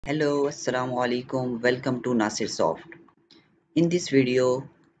Hello, Assalamu alaikum. Welcome to Nasir Soft. In this video,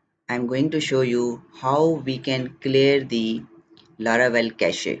 I'm going to show you how we can clear the Laravel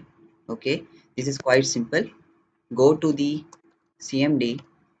cache. Okay, this is quite simple. Go to the CMD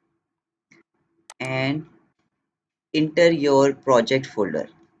and enter your project folder.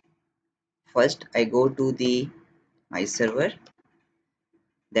 First, I go to the my server,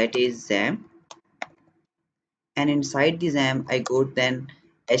 that is XAMPP, and inside the XAMPP, I go then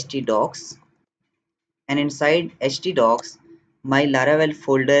htdocs, and inside htdocs my Laravel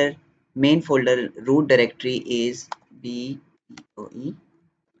folder main folder root directory is boe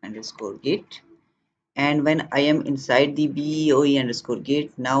underscore git, and when I am inside the boe underscore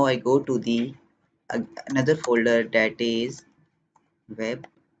git, now I go to the another folder that is web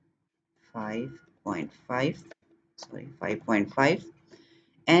 5.5, sorry, 5.5,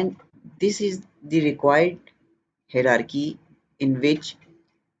 and this is the required hierarchy in which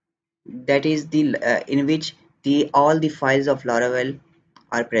that is the in which the all the files of Laravel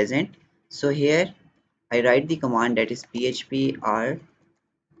are present. So here I write the command that is php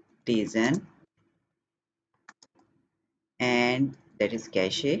artisan, and that is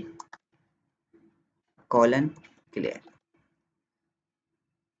cache colon clear.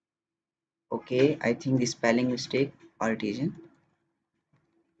 Okay, I think the spelling mistake, artisan,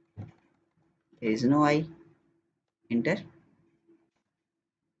 there is no I, enter,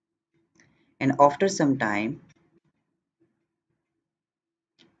 and after some time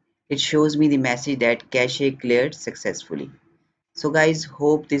it shows me the message that cache cleared successfully. So guys,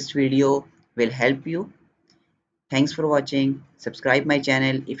 hope this video will help you. Thanks for watching. Subscribe my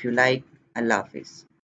channel if you like. Allah Hafiz.